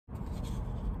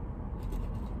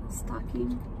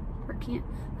stocking, or can't,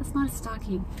 that's not a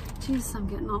stocking. Jesus, I'm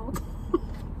getting old.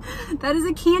 That is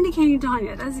a candy cane,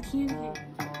 Tanya. That is a candy cane.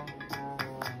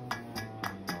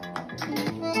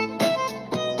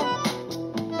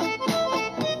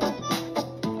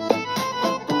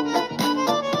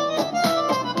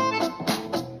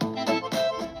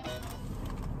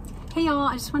 Hey y'all,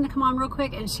 I just wanted to come on real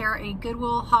quick and share a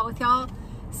Goodwill haul with y'all.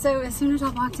 So as soon as I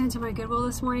walked into my Goodwill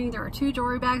this morning, there were 2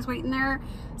 jewelry bags waiting there.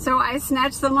 So I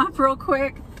snatched them up real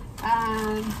quick.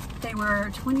 They were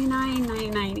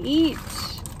 $29.99 each.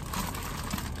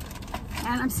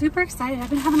 And I'm super excited. I've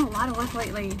been having a lot of work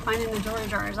lately finding the jewelry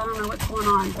jars. I don't know what's going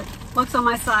on, but luck's on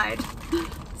my side.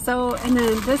 So, and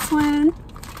then this one.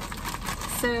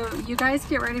 So you guys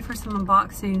get ready for some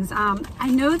unboxings. I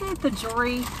know that the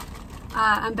jewelry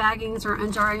unbaggings or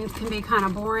unjarrings can be kind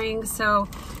of boring. So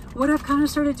what I've kind of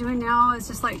started doing now is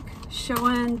just like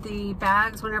showing the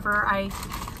bags whenever I,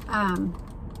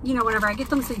 you know, whenever I get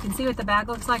them, so you can see what the bag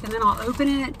looks like, and then I'll open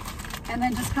it and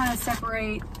then just kind of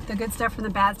separate the good stuff from the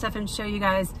bad stuff and show you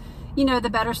guys, you know, the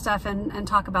better stuff and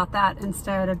talk about that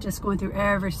instead of just going through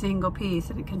every single piece.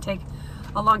 And it can take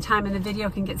a long time and the video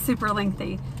can get super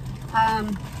lengthy.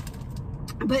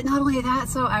 But not only that,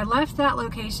 so I left that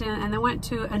location and then went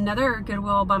to another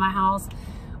Goodwill by my house,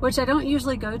 which I don't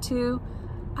usually go to.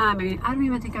 I mean, I don't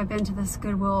even think I've been to this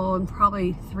Goodwill in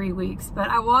probably 3 weeks, but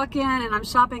I walk in and I'm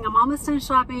shopping. I'm almost done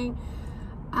shopping.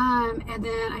 And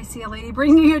then I see a lady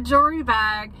bringing a jewelry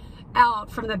bag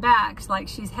out from the back. Like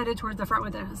she's headed towards the front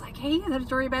with it. I was like, hey, is that a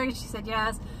jewelry bag? And she said,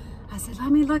 yes. I said,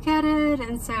 let me look at it.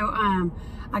 And so,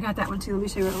 I got that one too. Let me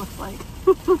show you what it looks like.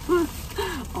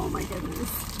 Oh my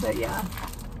goodness. But yeah.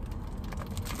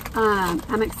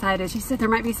 I'm excited. She said there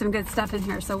might be some good stuff in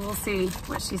here, so we'll see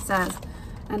what she says.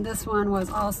 And this one was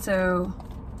also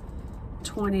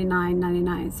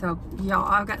 $29.99. So y'all,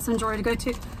 I've got some jewelry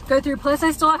to go through. Plus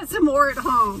I still have some more at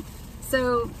home.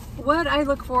 So what I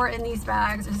look for in these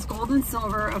bags is gold and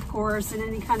silver, of course, and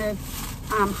any kind of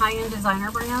high-end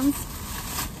designer brands.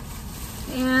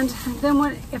 And then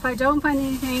if I don't find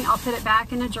anything, I'll put it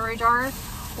back in a jewelry jar,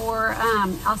 or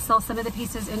I'll sell some of the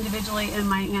pieces individually in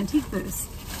my antique booths.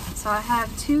 So I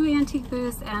have 2 antique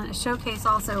booths and a showcase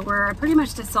also, where I pretty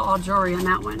much just sell all jewelry on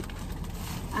that one.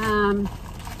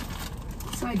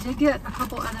 So I did get a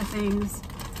couple other things.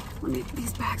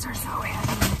 These bags are so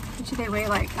heavy. Actually, they weigh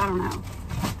like, I don't know,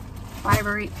 5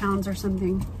 or 8 pounds or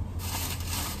something.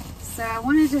 So I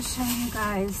wanted to show you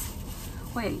guys,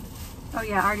 wait, oh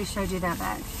yeah, I already showed you that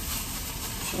bag.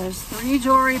 There's 3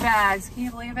 jewelry bags. Can you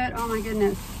believe it? Oh my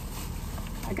goodness.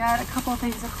 I got a couple of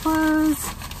things of clothes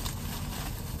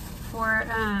for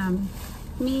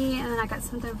me, and then I got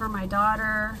something for my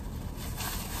daughter.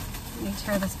 Let me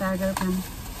tear this bag open.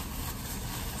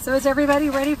 So is everybody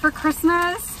ready for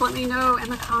Christmas? Let me know in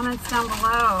the comments down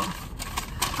below.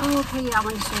 Oh, okay, yeah, I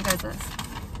wanted to show you guys this.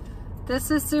 This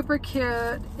is super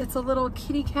cute. It's a little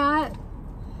kitty cat,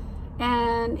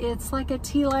 and it's like a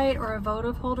tea light or a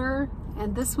votive holder.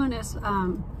 And this one is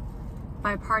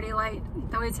by Party Light.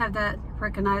 They always have that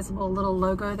recognizable little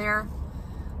logo there.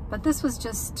 But this was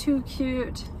just too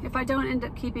cute. If I don't end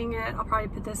up keeping it, I'll probably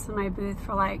put this in my booth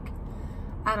for like,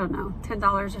 I don't know,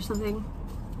 $10 or something.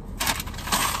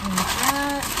 Like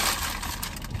that.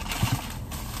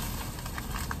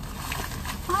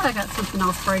 Oh, I got something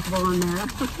else breakable in there.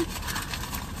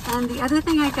 And the other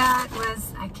thing I got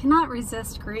was, I cannot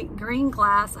resist green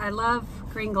glass. I love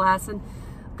green glass, and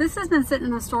this has been sitting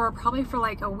in the store probably for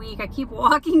like a week. I keep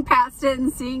walking past it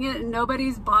and seeing it and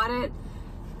nobody's bought it.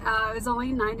 It was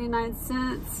only 99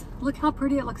 cents. Look how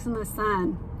pretty it looks in the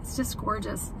sun. It's just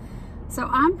gorgeous. So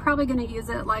I'm probably gonna use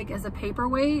it like as a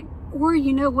paperweight, or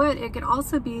you know what? It could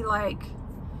also be like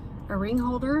a ring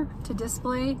holder to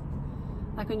display,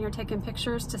 like when you're taking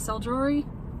pictures to sell jewelry.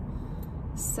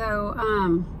 So,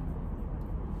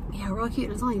 yeah, real cute.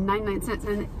 It's only 99 cents,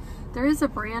 and there is a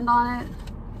brand on it.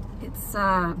 It's,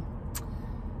 oh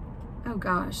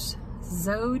gosh,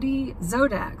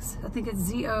 Zodax. I think it's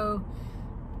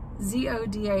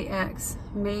Z-O-D-A-X,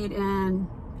 made in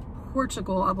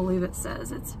Portugal, I believe it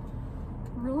says. It's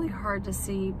really hard to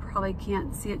see. Probably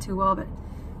can't see it too well, but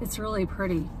it's really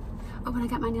pretty. Oh, and I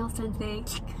got my nails done today.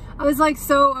 I was like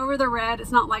so over the red.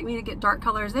 It's not like me to get dark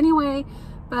colors anyway,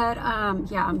 but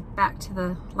yeah, I'm back to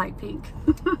the light pink.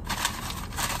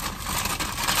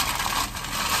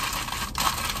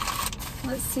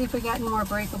 Let's see if we got any more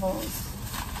breakables.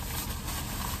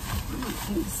 I don't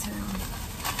think so.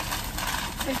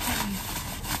 Okay.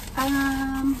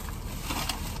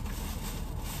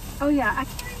 Oh yeah, I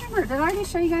can't remember. Did I already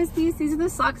show you guys these? These are the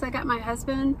socks I got my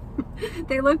husband.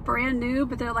 They look brand new,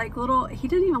 but they're like little, he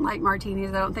didn't even like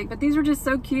martinis, I don't think, but these are just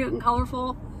so cute and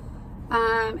colorful.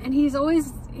 And he's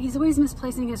always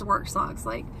misplacing his work socks.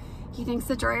 Like, he thinks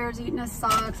the dryer's eating his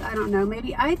socks. I don't know.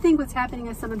 Maybe I think what's happening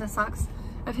is some of the socks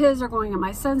of his are going in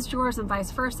my son's drawers and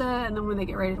vice versa. And then when they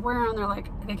get ready to wear them, they're like,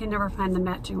 they can never find the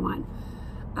matching one.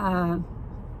 And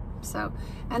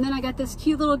then I got this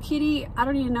cute little kitty. I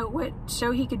don't even know what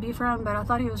show he could be from, but I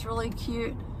thought he was really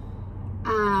cute.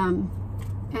 And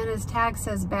his tag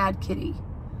says Bad Kitty.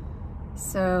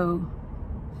 So,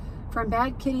 from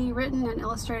Bad Kitty, written and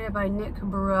illustrated by Nick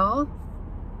Burrell,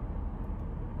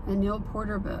 a Neil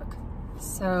Porter book.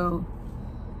 So,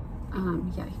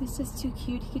 yeah, he's just too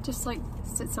cute. He could just like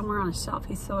sit somewhere on a shelf.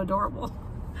 He's so adorable.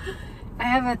 I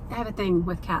have a thing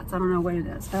with cats. I don't know what it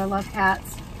is, but I love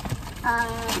cats.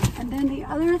 And then the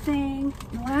other thing,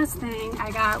 the last thing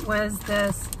I got was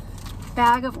this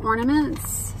bag of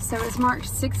ornaments. So it's marked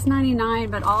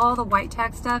 $6.99, but all the white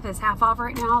tag stuff is half off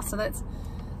right now. So that's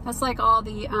like all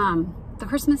the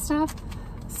Christmas stuff.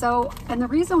 So, and the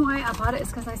reason why I bought it is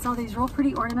because I saw these real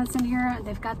pretty ornaments in here.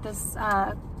 They've got this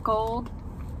gold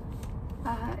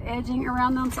edging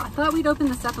around them. So I thought we'd open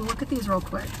this up and look at these real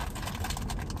quick.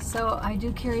 So I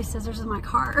do carry scissors in my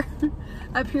car.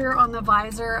 Up here on the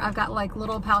visor, I've got like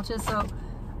little pouches. So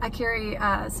I carry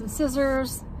some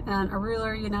scissors and a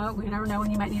ruler. You know, we never know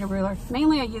when you might need a ruler.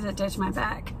 Mainly I use it to itch my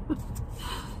back.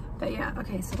 But yeah,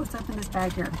 okay, so what's up in this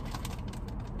bag here?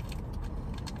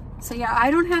 So yeah, I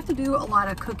don't have to do a lot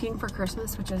of cooking for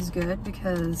Christmas, which is good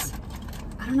because,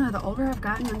 I don't know, the older I've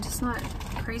gotten, I'm just not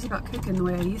crazy about cooking the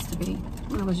way I used to be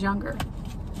when I was younger.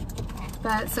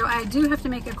 But, so I do have to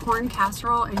make a corn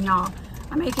casserole, and y'all,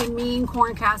 I'm making mean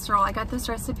corn casserole. I got this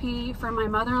recipe from my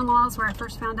mother-in-law's where I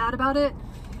first found out about it.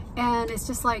 And it's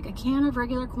just like a can of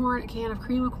regular corn, a can of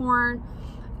cream of corn,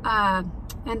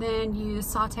 and then you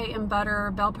saute in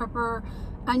butter, bell pepper,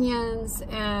 onions,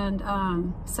 and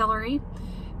celery.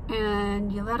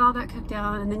 And you let all that cook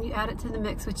down, and then you add it to the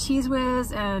mix with Cheese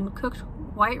Whiz and cooked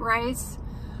white rice.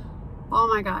 Oh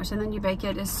my gosh, and then you bake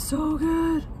it. It's so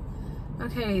good.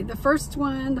 Okay, the first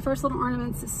one, the first little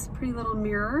ornament is this pretty little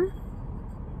mirror.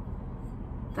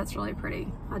 That's really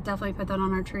pretty. I'll definitely put that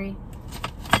on our tree.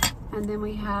 And then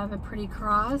we have a pretty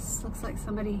cross. Looks like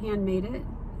somebody handmade it.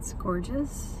 It's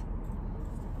gorgeous.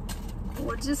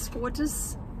 Gorgeous,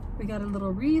 gorgeous. We got a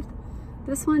little wreath.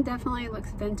 This one definitely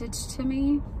looks vintage to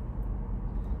me.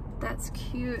 That's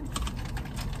cute.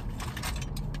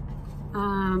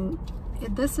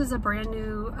 This is a brand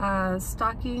new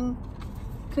stocking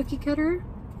cookie cutter.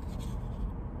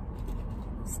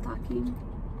 Stocking,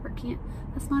 or can't,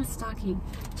 that's not a stocking.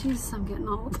 Jesus, I'm getting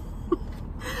old.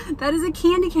 That is a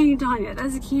candy cane, Tanya. That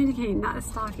is a candy cane, not a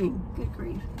stocking. Good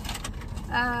grief.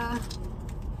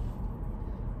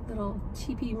 Little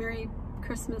cheapy Merry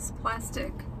Christmas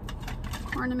plastic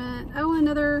ornament. Oh,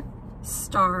 another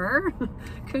star.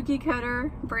 Cookie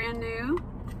cutter, brand new.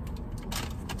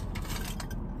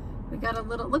 We got a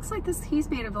little, looks like this, he's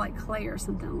made of like clay or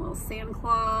something. A little Santa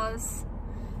Claus.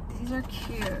 These are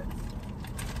cute.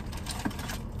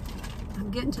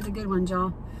 I'm getting to the good ones,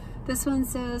 y'all. This one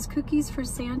says cookies for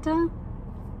Santa.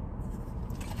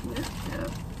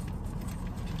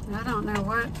 I don't know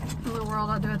what in the world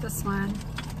I'll do with this one.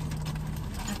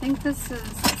 I think this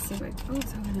is, let's see, wait, oh,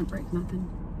 so I didn't break nothing.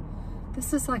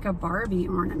 This is like a Barbie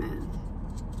ornament.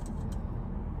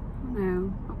 I don't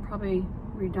know, I'll probably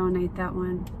redonate that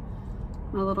one.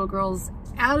 My little girl's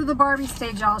out of the Barbie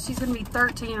stage, y'all. She's gonna be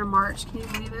 13 in March, can you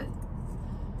believe it?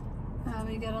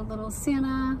 We got a little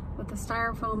Santa with a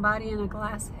styrofoam body and a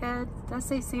glass head. Does that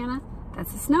say Santa?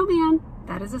 That's a snowman.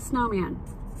 That is a snowman.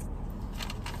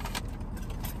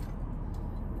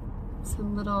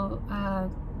 Some little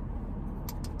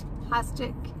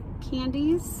plastic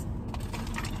candies.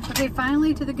 Okay,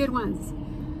 finally to the good ones.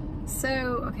 So,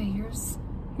 okay, here's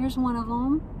one of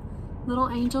them. Little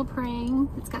angel praying.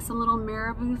 It's got some little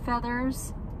marabou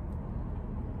feathers.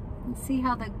 Let's see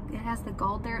how it has the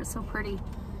gold there. It's so pretty.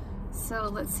 So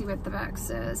let's see what the back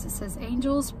says. It says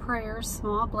Angels Prayers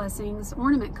Small Blessings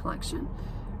Ornament Collection,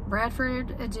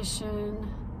 Bradford edition,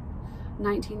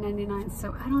 1999.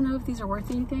 So I don't know if these are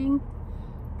worth anything,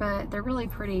 but they're really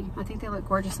pretty. I think they look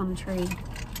gorgeous on the tree.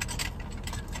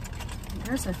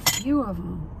 There's a few of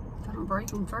them. If I don't break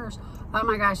them first. Oh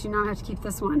my gosh, you know I have to keep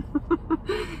this one.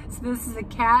 So this is a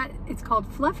cat. It's called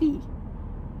Fluffy.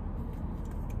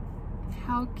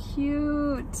 How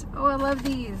cute. Oh, I love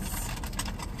these.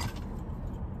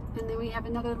 And then we have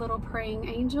another little praying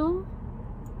angel.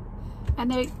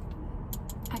 And I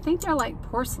think they're like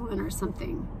porcelain or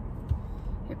something.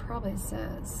 It probably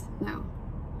says, no.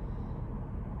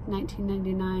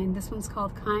 1999. This one's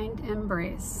called Kind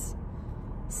Embrace.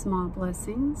 Small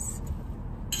Blessings.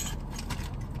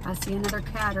 I see another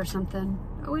cat or something.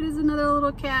 Oh, it is another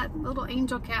little cat, little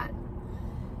angel cat.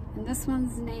 And this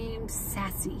one's named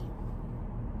Sassy.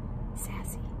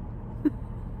 Sassy.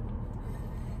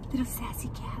 Little sassy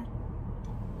cat.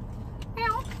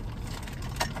 Meow.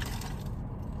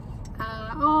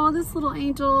 Oh, this little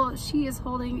angel, she is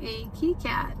holding a kitty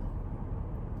cat.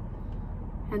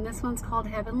 And this one's called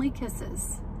Heavenly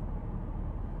Kisses.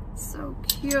 So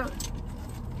cute.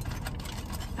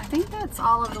 I think that's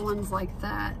all of the ones like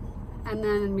that. And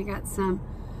then we got some,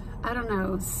 I don't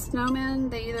know, snowmen.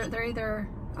 They're either,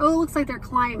 oh, it looks like they're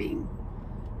climbing.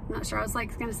 I'm not sure. I was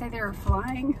like gonna say they were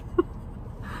flying.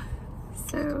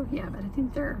 So yeah, but I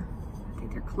think they're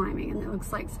climbing, and it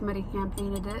looks like somebody hand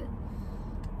painted it.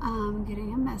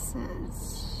 Getting a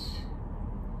message.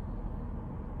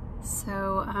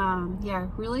 So yeah,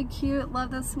 really cute.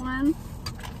 Love this one.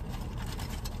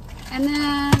 And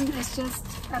then it's just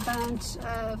a bunch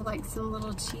of like some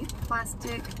little cheap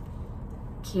plastic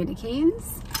candy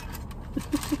canes.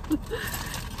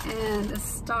 And a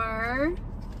star.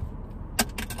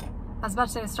 I was about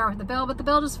to say a star with the bell, but the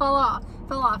bell just fell off.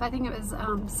 I think it was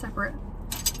separate.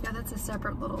 Yeah, that's a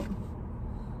separate little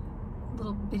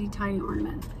bitty tiny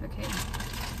ornament. Okay.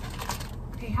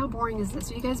 Okay, how boring is this?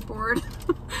 Are you guys bored?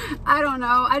 I don't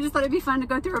know. I just thought it'd be fun to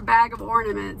go through a bag of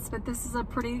ornaments, but this is a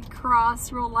pretty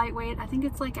cross, real lightweight. I think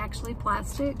it's like actually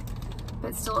plastic,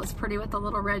 but still it's pretty with the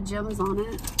little red gems on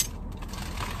it.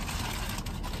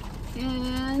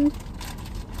 And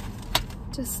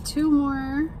just two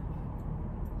more.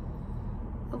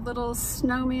 A little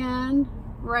snowman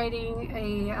riding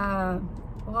a,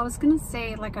 well, I was gonna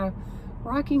say like a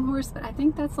rocking horse, but I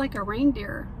think that's like a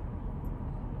reindeer.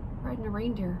 Riding a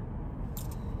reindeer.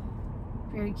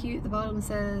 Very cute. The bottom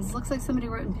says, looks like somebody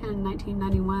wrote in pen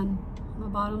 1991 on the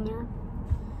bottom there.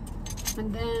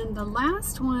 And then the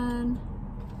last one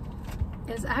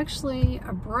is actually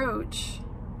a brooch,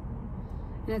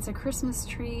 and it's a Christmas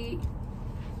tree.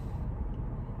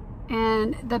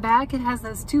 And the back, it has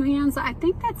those two hands. I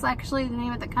think that's actually the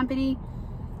name of the company,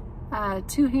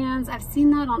 Two Hands. I've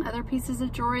seen that on other pieces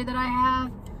of jewelry that I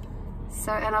have.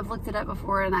 So, and I've looked it up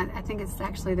before, and I think it's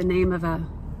actually the name of a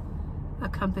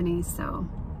company. So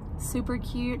super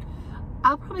cute.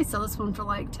 I'll probably sell this one for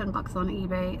like 10 bucks on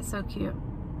eBay. It's so cute.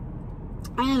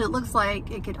 And it looks like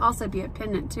it could also be a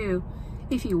pendant too,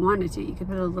 if you wanted to. You could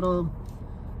put a little,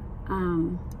 I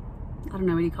don't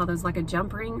know, what do you call those, like a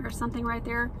jump ring or something right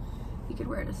there. You could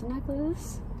wear it as a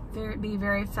necklace. Be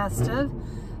very festive.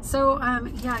 So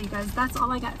yeah, you guys, that's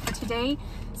all I got for today.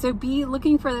 So be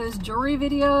looking for those jewelry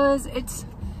videos.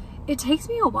 It takes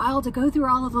me a while to go through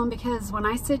all of them, because when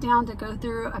I sit down to go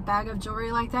through a bag of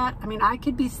jewelry like that, I mean, I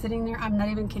could be sitting there, I'm not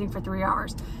even kidding, for 3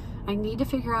 hours. I need to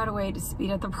figure out a way to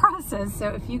speed up the process. So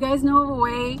if you guys know of a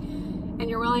way and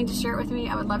you're willing to share it with me,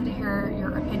 I would love to hear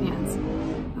your opinions.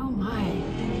 Oh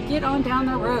my, get on down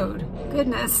the road.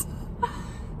 Goodness.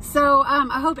 So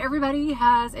I hope everybody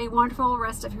has a wonderful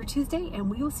rest of your Tuesday, and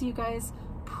we will see you guys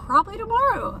probably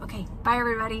tomorrow. Okay, bye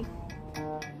everybody.